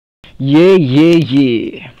Yeah, yeah,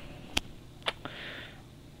 yeah.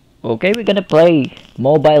 Okay, we're gonna play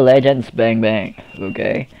Mobile Legends Bang Bang.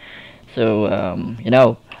 Okay, so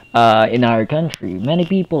in our country, many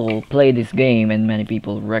people play this game and many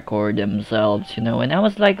people record themselves. And I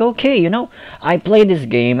was like, okay, I play this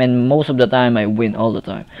game and most of the time I win all the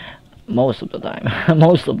time. Most of the time,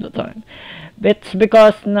 most of the time. It's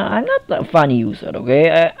because I'm not a fun user.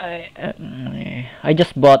 Okay, I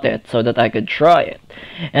just bought it so that I could try it,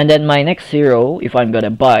 and then my next hero, if I'm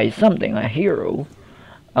gonna buy something, a hero.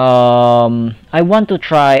 I want to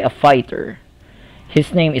try a fighter.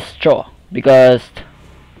 His name is Cho because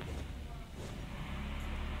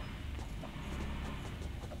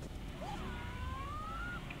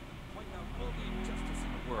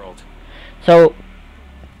so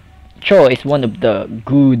Cho is one of the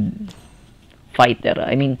good fighter.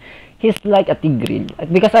 I mean, he's like a Tigreal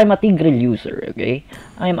because I'm a Tigreal user. Okay,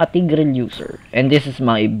 I'm a Tigreal user, and this is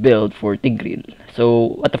my build for Tigreal.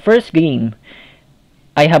 So at the first game,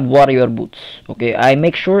 I have warrior boots. Okay, I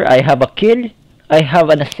make sure I have a kill, I have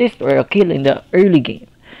an assist or a kill in the early game,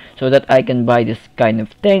 so that I can buy this kind of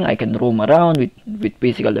thing. I can roam around with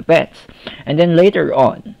physical defense, and then later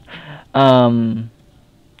on,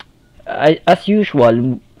 as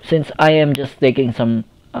usual, since I am just taking some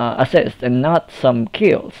assists and not some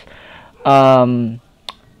kills, um,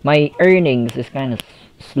 my earnings is kind of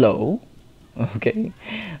slow. Okay,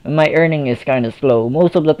 my earning is kind of slow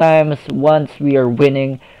most of the times. Once we are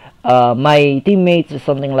winning, my teammates is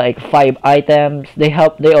something like 5 items. They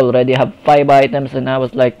already have 5 items and I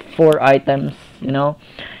was like 4 items.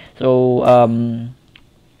 So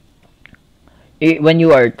when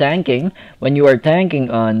you are tanking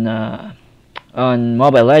on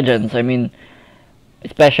Mobile Legends, I mean,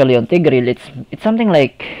 especially on Tigreal, it's something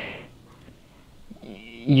like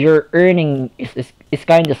your earning is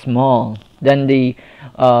kind of small than the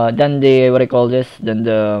what I call this than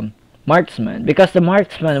the marksman, because the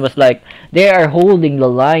marksman was like they are holding the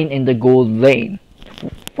line in the gold lane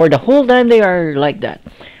for the whole time. They are like that.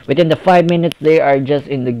 Within the 5 minutes they are just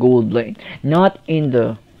in the gold lane, not in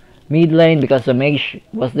the mid lane, because the mage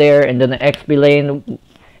was there, and then the XP lane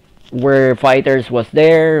where fighters was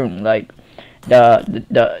there, like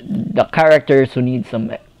the characters who need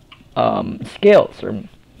some skills,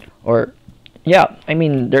 or yeah, I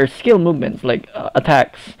mean their skill movements like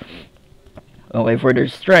attacks, okay, for their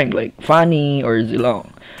strength, like Fanny or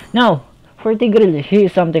Zilong. Now for Tigreal, he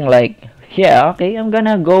is something like, yeah, okay, I'm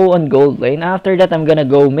gonna go on gold lane, after that I'm gonna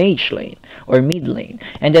go mage lane or mid lane,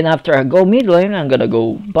 and then after I go mid lane I'm gonna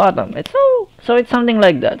go bottom. So it's something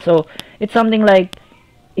like that. So it's something like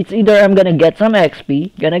it's either I'm gonna get some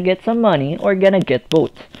XP, gonna get some money, or gonna get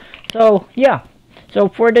both. So yeah, so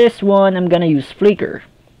for this one I'm gonna use Flicker,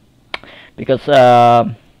 because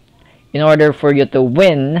in order for you to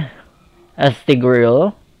win as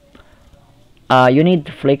Tigreal, you need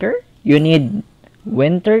Flicker, you need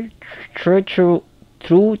Winter, Truchen,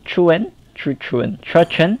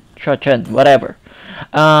 whatever.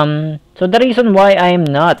 So the reason why I am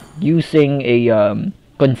not using a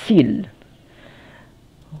Conceal,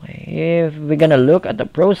 if we're gonna look at the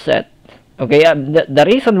pro set, okay, the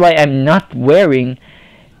reason why I'm not wearing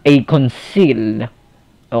a Conceal,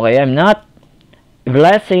 okay, I'm not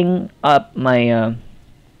blessing up my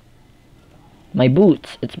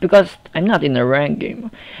boots, it's because I'm not in a rank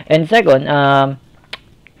game. And second,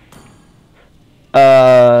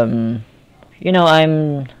 you know,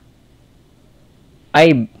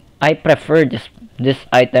 I prefer this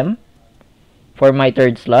item for my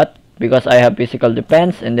third slot, because I have physical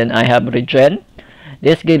defense and then I have regen.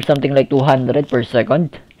 This gives something like 200 per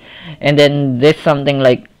second, and then this something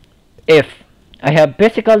like, if I have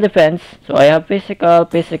physical defense, so I have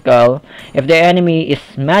physical. If the enemy is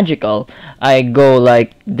magical, I go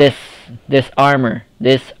like this armor,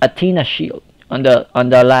 this Athena shield on the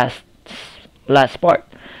last part,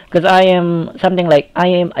 because I am something like I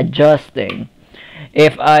am adjusting.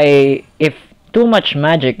 If too much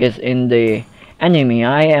magic is in the enemy,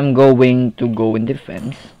 I am going to go in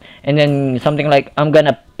defense, and then something like I'm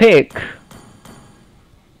gonna pick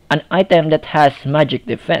an item that has magic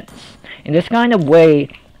defense. In this kind of way,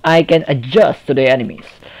 I can adjust to the enemies.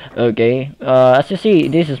 Okay, as you see,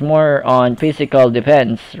 this is more on physical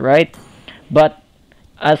defense, right? But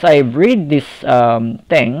as I read this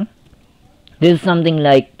thing, this is something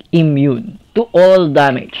like immune to all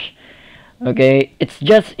damage. Okay, it's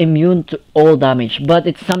just immune to all damage, but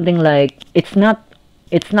it's something like it's not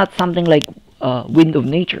something like Wind of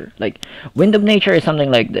Nature. Like Wind of Nature is something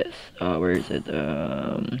like this. Where is it?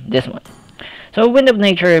 This one. So Wind of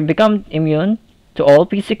Nature become immune to all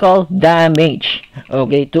physical damage.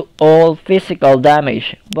 Okay, to all physical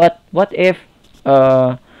damage. But what if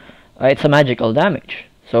it's a magical damage?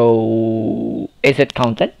 So is it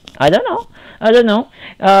counted? I don't know. I don't know.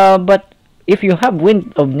 But if you have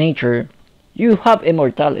Wind of Nature, you have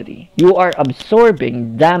immortality. You are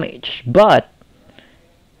absorbing damage, but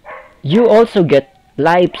you also get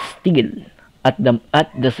life steal at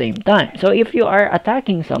the same time. So if you are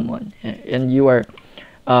attacking someone and you are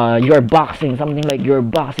boxing, something like you're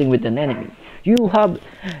boxing with an enemy, you have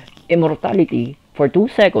immortality for 2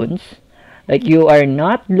 seconds. Like you are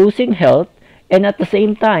not losing health, and at the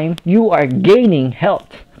same time you are gaining health.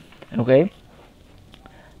 Okay,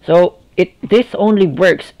 so this only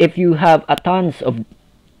works if you have a tons of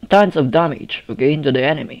damage, okay, into the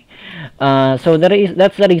enemy. So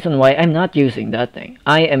that's the reason why I'm not using that thing.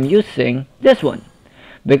 I am using this one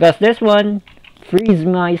because this one frees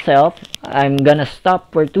myself. I'm gonna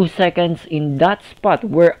stop for 2 seconds in that spot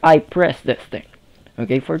where I press this thing,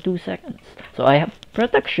 okay, for 2 seconds. So I have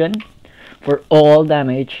protection for all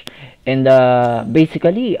damage, and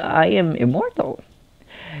basically I am immortal.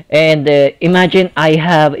 And imagine I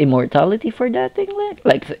have immortality for that thing,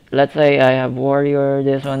 like let's say I have warrior,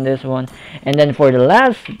 this one, and then for the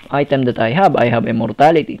last item that I have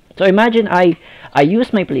immortality. So imagine I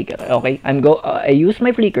use my flicker, okay, I use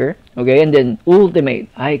my flicker, okay, and then ultimate,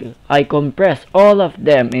 I compress all of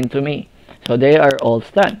them into me, so they are all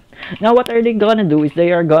stunned. Now what are they gonna do is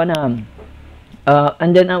they are gonna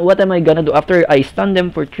and then what am I gonna do after I stun them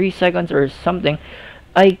for 3 seconds or something?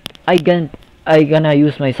 I I can I gonna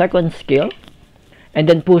use my second skill and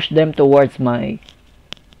then push them towards my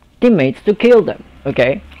teammates to kill them,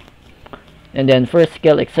 okay, and then first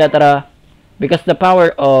skill, etc. Because the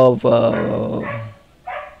power of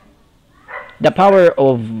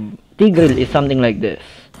Tigreal is something like this,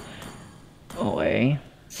 okay.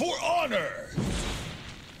 For honor.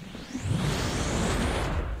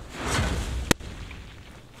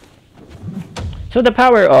 So the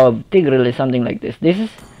power of Tigreal is something like this. This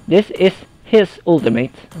is his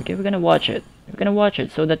ultimate. Okay, we're gonna watch it. We're gonna watch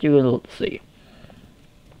it so that you will see.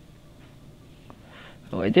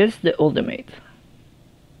 Oh, it is the ultimate.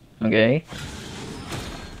 Okay.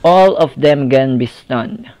 All of them can be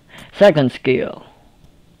stunned. Second skill.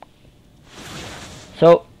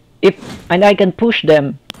 So and I can push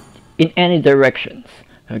them in any directions.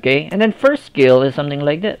 Okay, and then first skill is something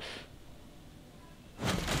like this.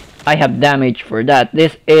 I have damage for that.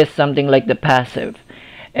 This is something like the passive.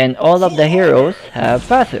 And all of the heroes have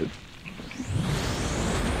passive.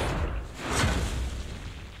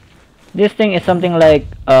 This thing is something like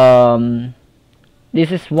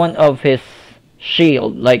this is one of his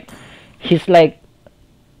shield. Like he's like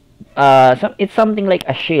it's something like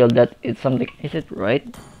a shield that it's something. Is it right?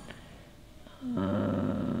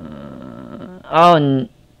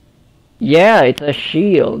 Yeah, it's a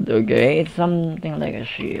shield. Okay, it's something like a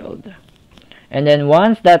shield. And then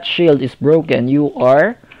once that shield is broken, you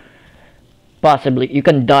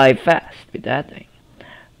can die fast with that thing.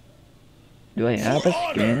 Do I have a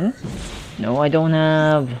skin? No, I don't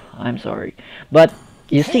have. I'm sorry. But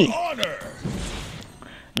you see,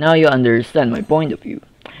 now you understand my point of view.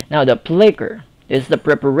 Now the flicker is the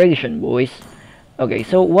preparation, boys. Okay,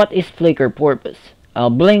 so what is flicker purpose?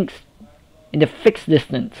 Blinks in the fixed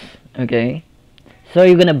distance. Okay, so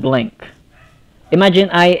you're gonna blink. Imagine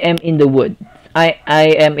I am in the woods. I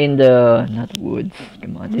am in the not woods.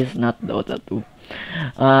 Come on, this is not Dota 2.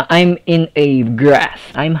 I'm in a grass.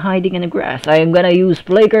 I'm hiding in the grass. I am gonna use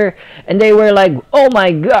flicker, and they were like, "Oh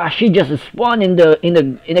my gosh, she just spawned in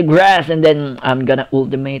the grass." And then I'm gonna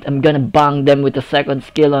ultimate. I'm gonna bang them with the second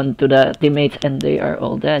skill onto the teammates, and they are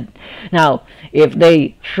all dead. Now, if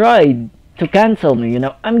they tried to cancel me,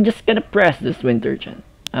 I'm just gonna press this winter chant.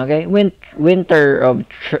 Okay, winter of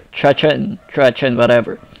Trachen,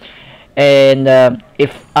 whatever. And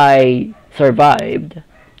if I survived,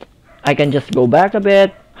 I can just go back a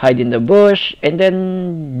bit, hide in the bush, and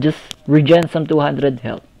then just regen some 200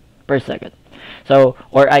 health per second. So,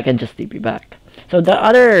 or I can just TP back. So the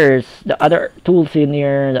other tools in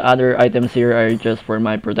here, the other items here are just for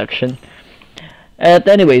my protection. And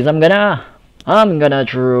anyways, I'm gonna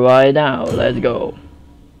try now. Let's go.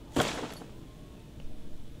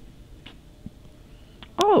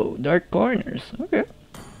 Oh, Dark Corners. Okay.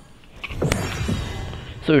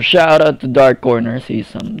 So shout out to Dark Corners. He's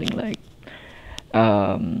something like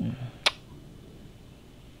yeah,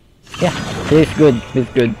 he's good. He's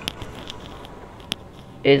good.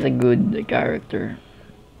 He's a good character.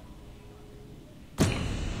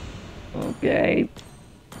 Okay.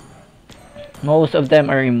 Most of them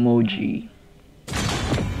are emoji.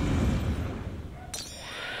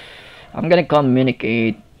 I'm gonna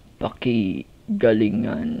communicate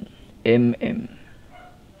pakigalingan MM.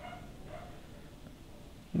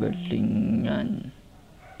 Galingan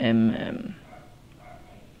MM.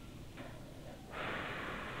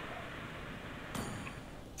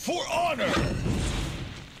 For honor.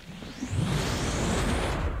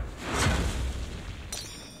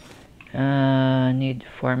 Need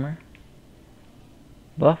farmer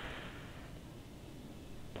buff.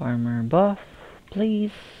 Farmer buff,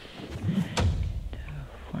 please.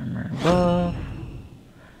 Farmer buff.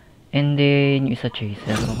 And then yung isa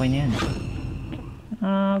chaser. Okay na yan.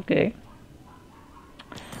 Okay.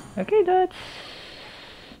 Okay, that's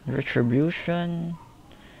retribution.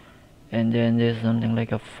 And then there's something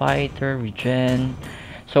like a fighter, regen.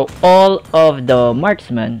 So all of the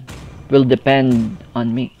marksmen will depend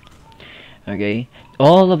on me. Okay?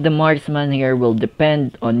 All of the marksmen here will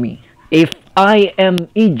depend on me. If I am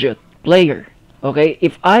idiot player, okay?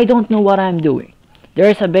 If I don't know what I'm doing,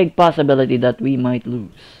 there's a big possibility that we might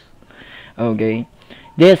lose. Okay?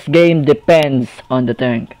 This game depends on the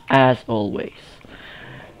tank, as always.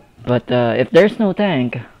 But if there's no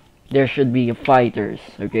tank, there should be fighters,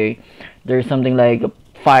 okay? There's something like a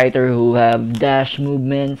fighter who have dash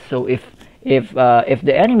movements. So if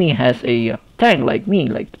the enemy has a tank like me,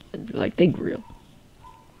 like Tigreal,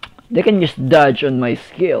 they can just dodge on my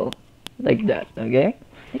skill like that, okay?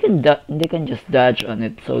 They can just dodge on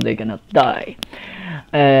it so they cannot die.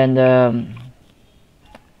 And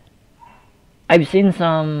I've seen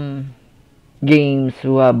some games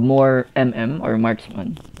who have more MM or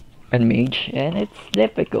marksman and mage, and it's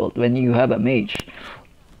difficult when you have a mage.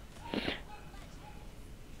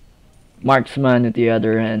 Marksman at the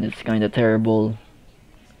other hand, it's kind of terrible.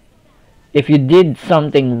 If you did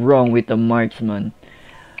something wrong with the marksman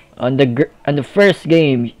on the first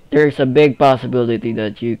game, there's a big possibility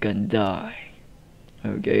that you can die.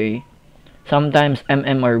 Okay, sometimes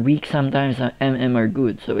MM are weak, sometimes MM are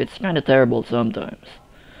good, so it's kind of terrible sometimes.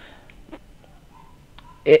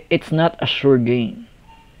 It's not a sure game.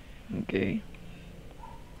 Okay.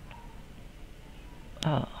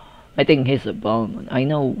 I think he's a bum. I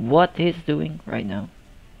know what he's doing right now.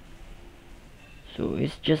 So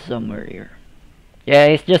he's just somewhere here. Yeah,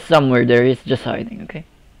 he's just somewhere there. He's just hiding, okay?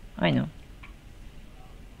 I know.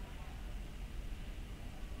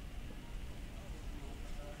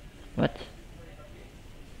 What?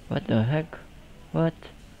 What the heck? What?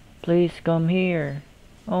 Please come here.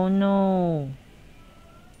 Oh no.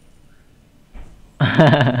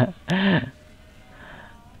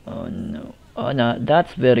 Oh no. Oh no,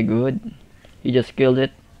 that's very good. You just killed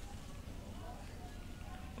it.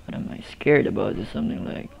 What am I scared about? Is something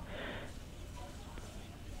like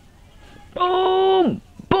boom!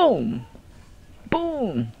 Boom!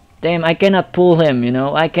 Boom! Damn, I cannot pull him, you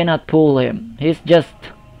know? I cannot pull him. He's just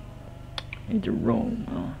need to roam.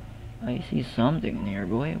 Oh, I see something near,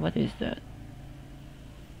 boy. What is that?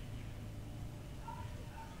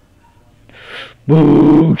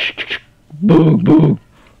 Boom! Boom! Boom!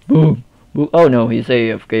 Boom! Boom! Oh no, he's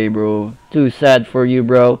AFK, bro. Too sad for you,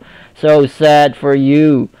 bro. So sad for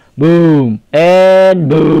you. Boom! And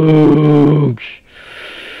boom!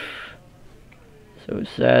 So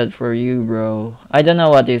sad for you, bro. I don't know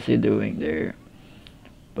what is he doing there,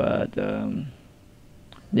 but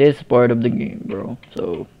this is part of the game, bro.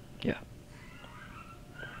 So yeah,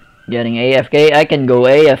 getting AFK. I can go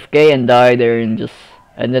AFK and die there and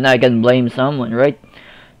then I can blame someone, right?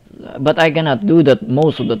 But I cannot do that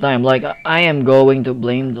most of the time. Like I am going to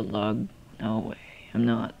blame the lag. No way, I'm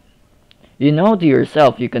not. You know to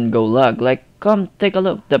yourself you can go lag. Like come take a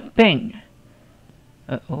look. The ping.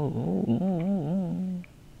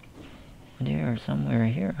 They are somewhere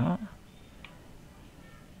here, huh?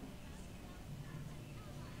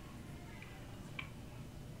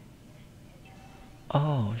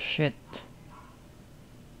 Oh shit.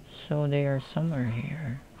 So they are somewhere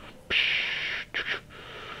here.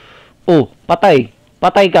 Oh, patay!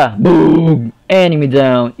 Patay ka! Boom! Enemy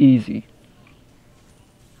down. Easy.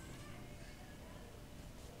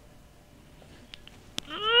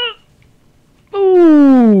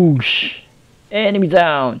 Oosh! Enemy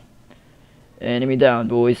down. Enemy down,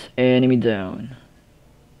 boys. Enemy down.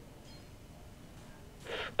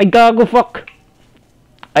 Ay, gago, fuck!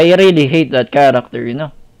 I really hate that character, you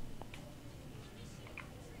know?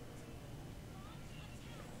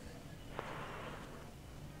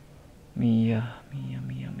 Mia.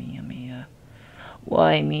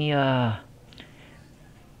 Why, Mia?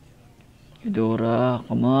 Eudora,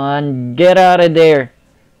 come on. Get out of there.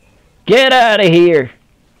 Get out of here.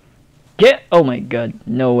 Oh my god.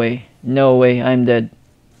 No way. No way. I'm dead.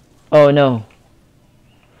 Oh no.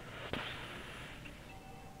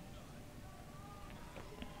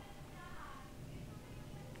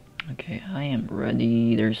 Okay, I am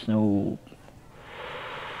ready. There's no,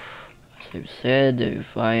 as I've said,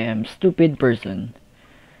 if I am stupid person.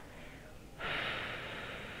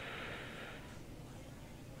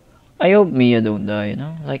 I hope Mia don't die, you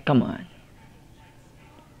know? Like, come on.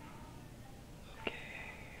 Okay.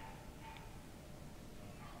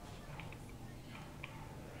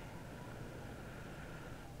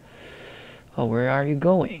 Oh, where are you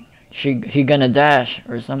going? He gonna dash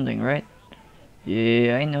or something, right?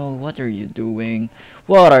 Yeah, I know. What are you doing?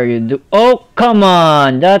 What are you do? Oh, come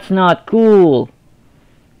on! That's not cool!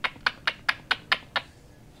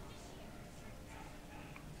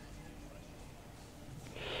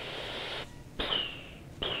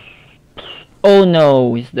 Oh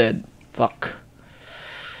no, he's dead. Fuck.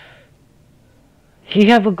 He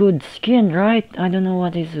have a good skin, right? I don't know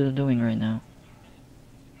what he's doing right now.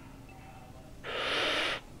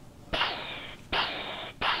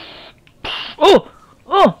 Oh!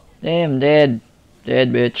 Oh! Damn, dead.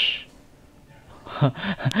 Dead, bitch.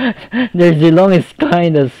 There's the longest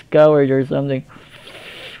kind of coward or something.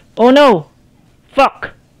 Oh no!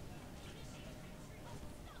 Fuck!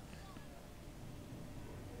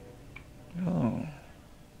 Oh.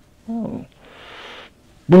 Oh.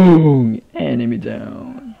 Boom! Enemy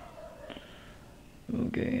down.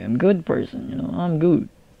 Okay, I'm good person, you know, I'm good.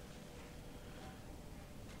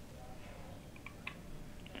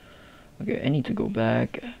 Okay, I need to go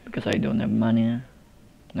back because I don't have money.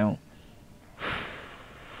 No.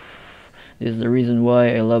 This is the reason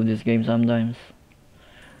why I love this game sometimes.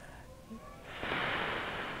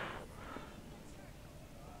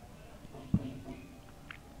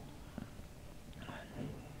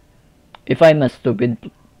 If I'm a stupid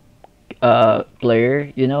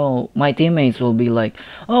player, you know, my teammates will be like,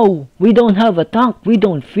 "Oh, we don't have a tank. We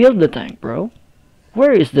don't fill the tank, bro.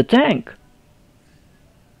 Where is the tank?"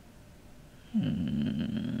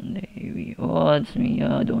 Navy odds me,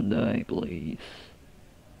 don't die, please.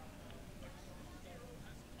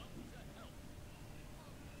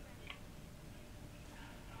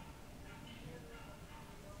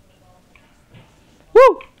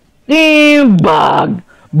 Woo! Team bug!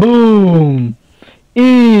 Boom!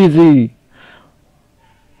 Easy!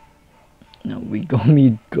 Now we go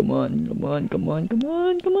mid. Come on, come on, come on, come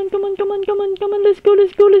on, come on, come on, come on, come on, come on. Let's go,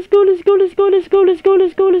 let's go, let's go, let's go, let's go, let's go, let's go,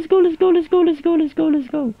 let's go, let's go, let's go, let's go, let's go, let's go, let's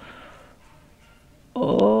go.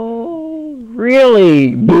 Oh,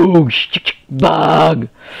 really? Boom! Bug!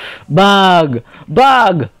 Bug!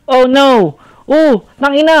 Bug! Oh no! Oh,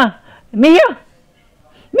 tangina! Mia!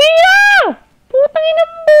 Mia! Putang ina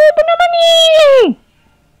mo! Ito naman eh!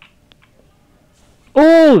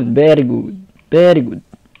 Oh, very good. Very good.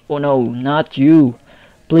 Oh no, not you.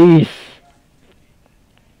 Please.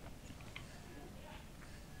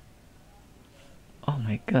 Oh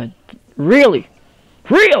my god. Really?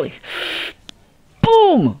 Really?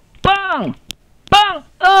 Boom! Bang! Bang!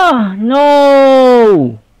 Ah!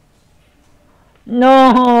 No!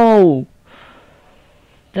 No!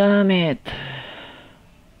 Damn it.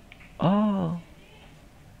 Oh.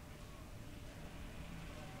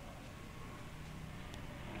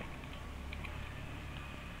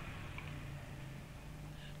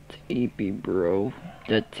 TP, bro.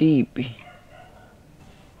 The TP.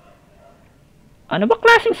 Ano ba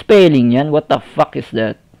klaseng spelling yan? What the fuck is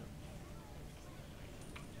that?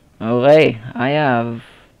 Okay, I have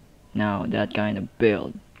now that kind of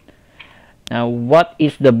build. Now, what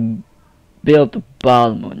is the build of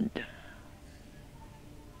Balmond?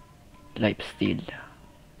 Lifesteal.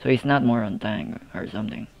 So it's not more on tank or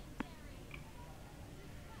something.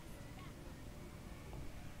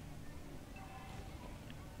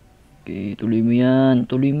 Okay, tuloy mo yan.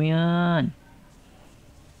 Tuloy mo yan.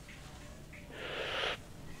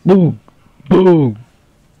 Boom! Boom!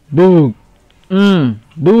 Boom!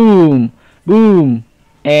 Boom! Boom!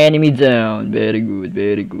 Enemy down. Very good,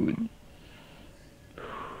 very good.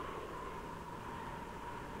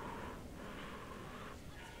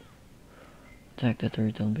 Attack the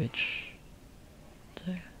turtle, bitch.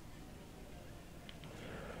 Attack.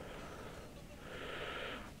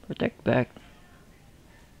 Protect back.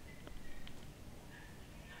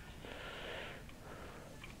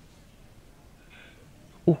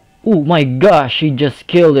 Oh my gosh, he just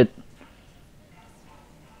killed it.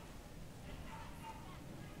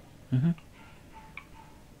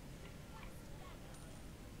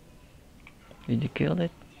 Did he kill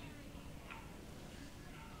it?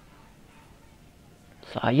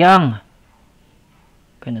 Sayang!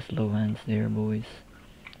 Kinda slow hands there, boys.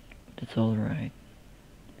 But it's alright.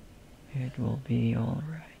 It will be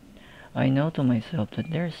alright. I know to myself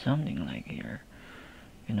that there's something like here.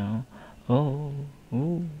 You know? Oh,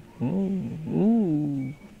 ooh, ooh,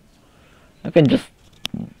 ooh. I can just...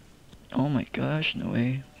 Oh my gosh, no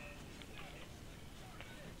way.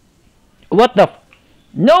 What the...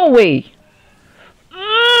 No way!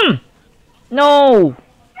 No!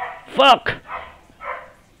 Fuck!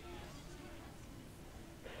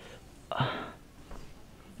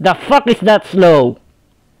 The fuck is that slow?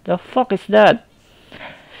 The fuck is that?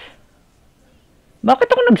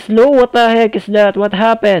 Bakit ako nag-slow? What the heck is that? What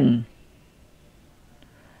happened?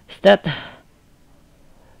 Is that...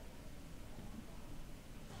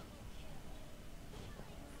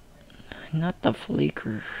 Not the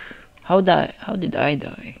flicker. How did I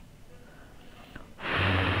die?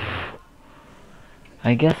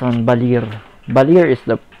 I guess on Balir. Balir is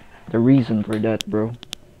the reason for that, bro.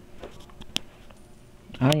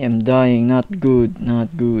 I am dying. Not good.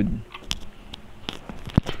 Not good.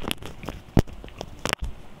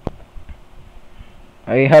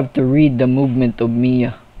 I have to read the movement of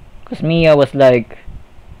Mia. Because Mia was like...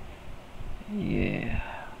 Yeah.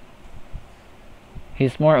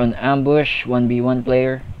 He's more on ambush, 1v1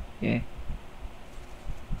 player. Yeah.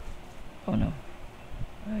 Oh no.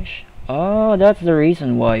 Oh, that's the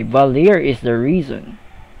reason why. Valir is the reason.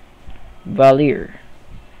 Valir.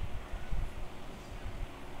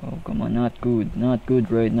 Oh, come on. Not good. Not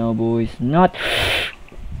good right now, boys. Not...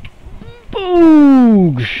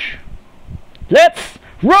 Boosh! Let's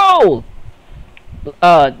roll!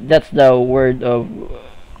 That's the word of...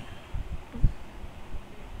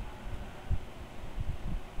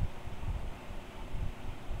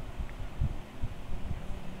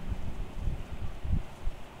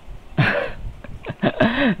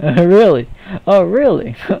 Really? Oh,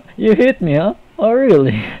 really? You hit me, huh? Oh,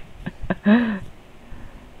 really?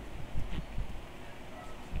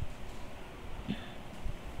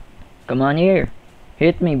 Come on here.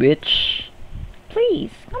 Hit me, bitch.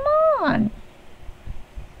 Please, come on.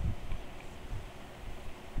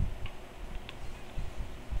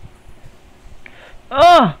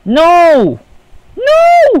 Ah, no!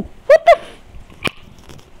 No! What the f...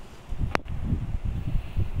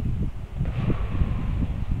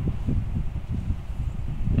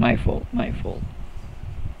 My fault, my fault.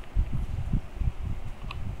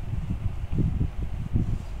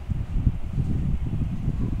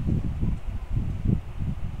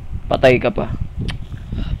 Patay ka pa.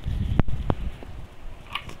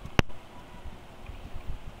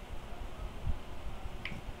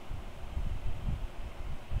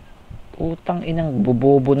 Utang inang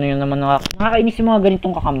bobobo na yun naman. Nakakainis yung mga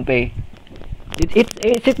ganitong kakampi.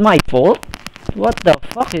 Is it my fault? What the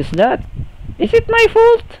fuck is that? Is it my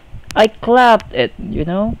fault? I clapped it, you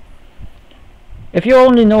know? If you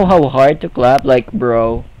only know how hard to clap, like,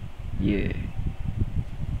 bro. Yeah.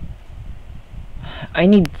 I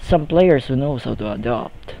need some players who knows how to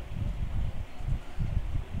adopt.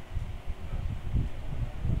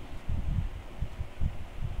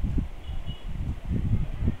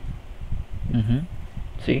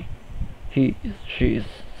 See? She is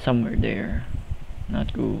somewhere there.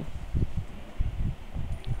 Not cool.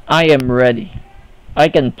 I am ready. I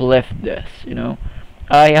can flip this, you know.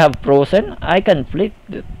 I have frozen. I can flip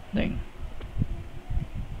the thing.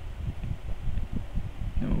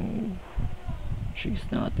 No. She's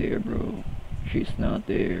not there, bro. She's not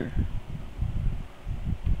there.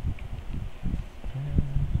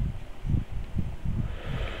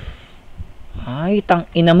 Ay, tang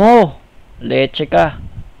ina mo. Leche ka.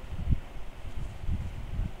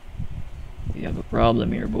 We have a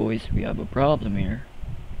problem here, boys. We have a problem here.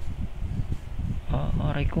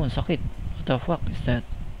 Aray ko, ang sakit. What the fuck is that?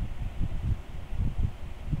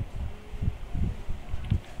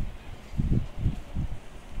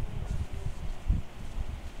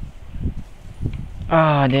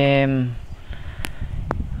 Ah, damn.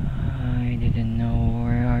 I didn't know.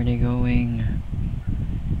 Where are they going?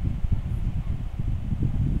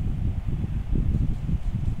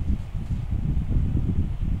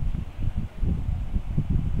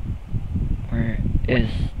 Where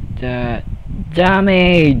is that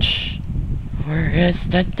damage? Where is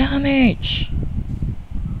the damage?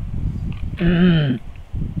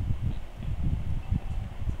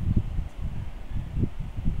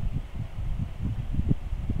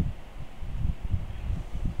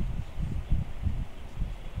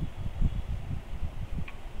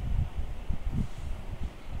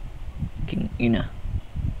 King ina.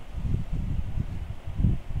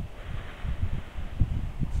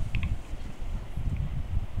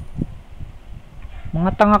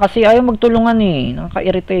 Mga tanga kasi ayaw magtulungan eh.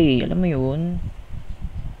 Nakaka-irrite, alam mo yun.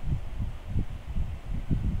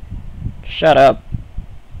 Shut up.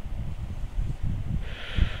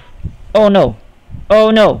 Oh no. Oh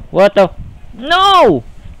no. What the... No!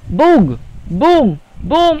 Boog! Boom!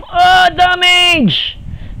 Boom! Ah, damage!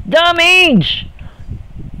 Damage!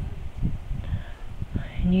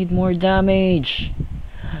 I need more damage.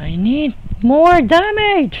 I need more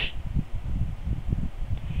damage.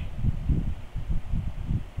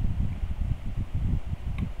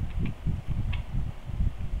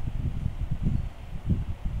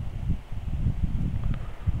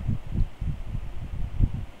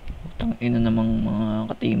 Utang ina namang mga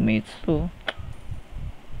ka-teammates to.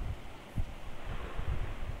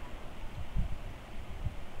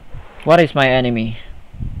 What is my enemy?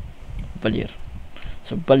 Balir.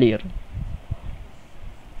 So, Balir.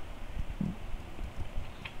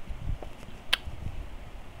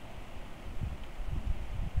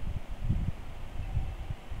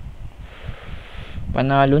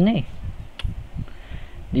 Panalo na eh.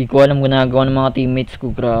 Di ko alam ginagawa ng mga teammates ko.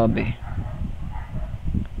 Grabe.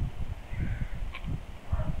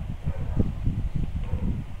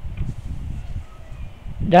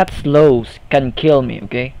 That slows can kill me,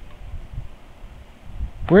 okay?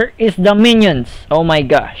 Where is the minions? Oh my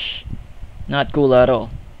gosh. Not cool at all.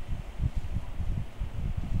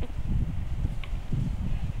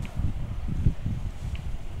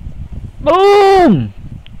 Boom!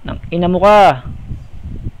 Nang ina mo ka.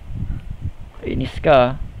 Inis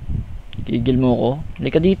ka. Gigil mo ko.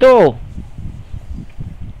 Halika dito.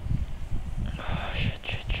 Shit.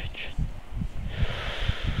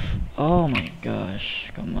 Oh my gosh.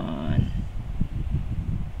 Come on.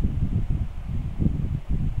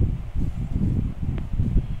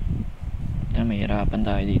 Mahirapan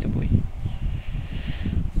tayo dito, boy.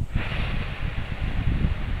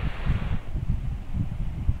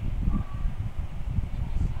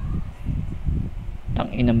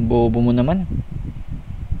 Tanginang bobo mo naman.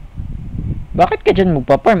 Bakit ka dyan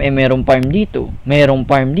magpa-farm? Eh, merong farm dito. Merong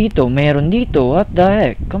farm dito. Meron dito. What the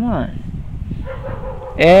heck? Come on.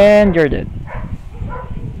 And you're dead.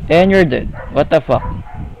 And you're dead. What the fuck?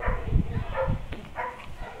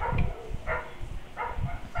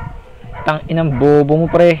 Tanginang bobo mo,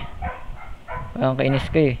 pre. Parang kainis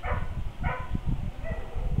ka eh.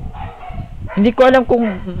 Hindi ko alam kung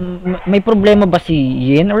may problema ba si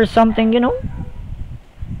Yin or something, you know?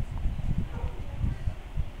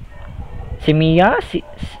 Si Mia, si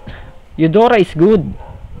Eudora is good.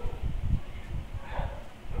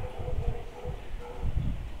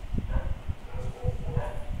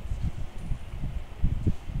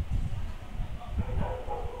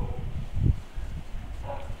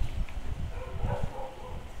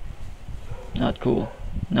 Not cool.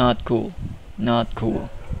 Not cool. Not cool.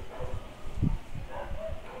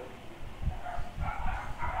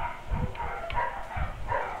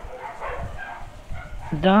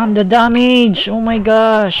 Damn the damage! Oh my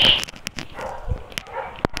gosh!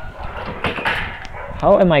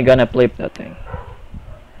 How am I gonna flip that thing?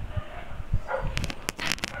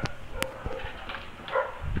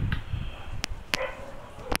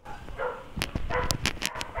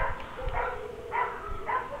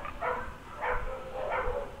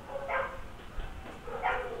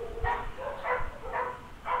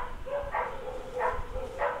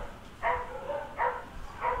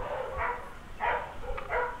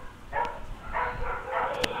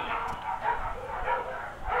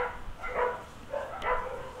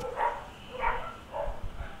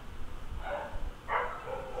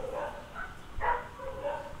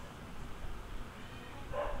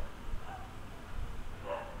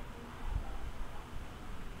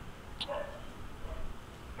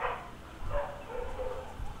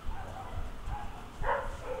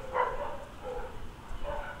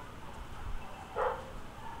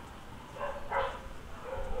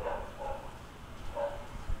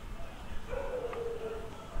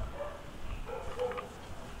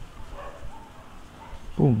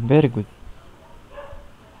 Boom, very good.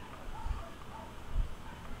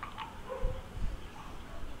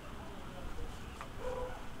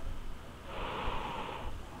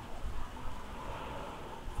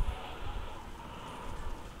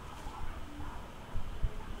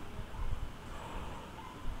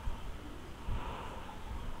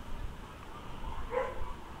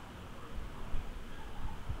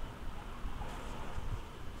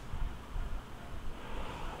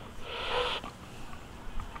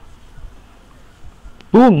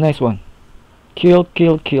 Boom, nice one. Kill.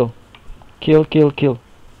 Paano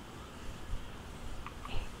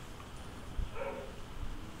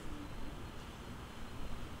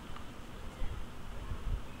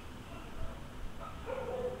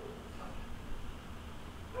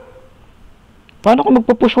ka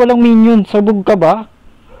magpupush walang minion? Sabog ka ba?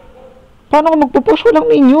 Paano ka magpupush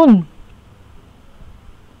walang minion?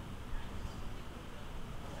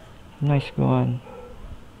 Nice one.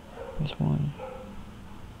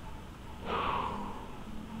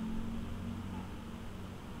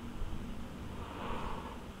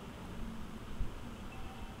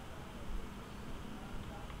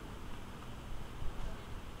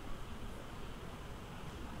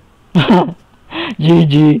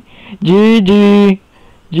 GG. GG.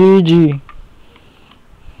 GG.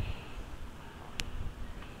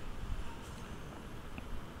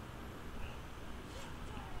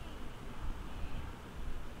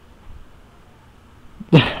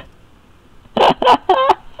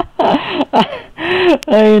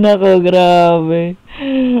 Ay, nako, grabe.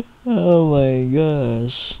 Oh my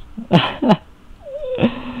gosh.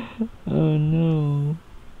 Oh no.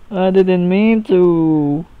 I didn't mean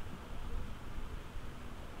to.